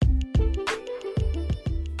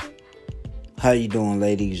How you doing,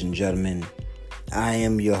 ladies and gentlemen? I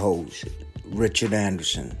am your host, Richard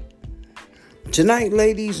Anderson. Tonight,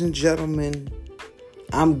 ladies and gentlemen,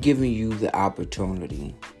 I'm giving you the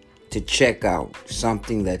opportunity to check out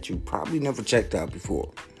something that you probably never checked out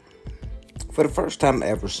before. For the first time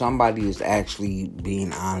ever, somebody is actually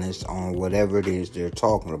being honest on whatever it is they're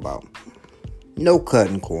talking about. No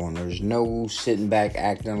cutting corners, no sitting back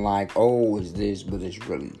acting like, oh, it's this, but it's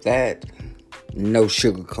really that. No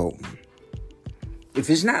sugarcoating. If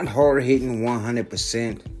it's not hard-hitting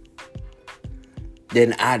 100%,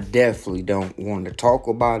 then I definitely don't want to talk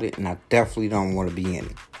about it, and I definitely don't want to be in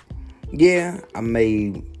it. Yeah, I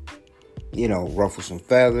may, ruffle some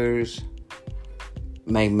feathers,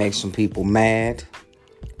 may make some people mad,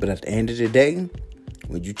 but at the end of the day,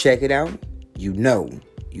 when you check it out, you know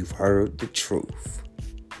you've heard the truth.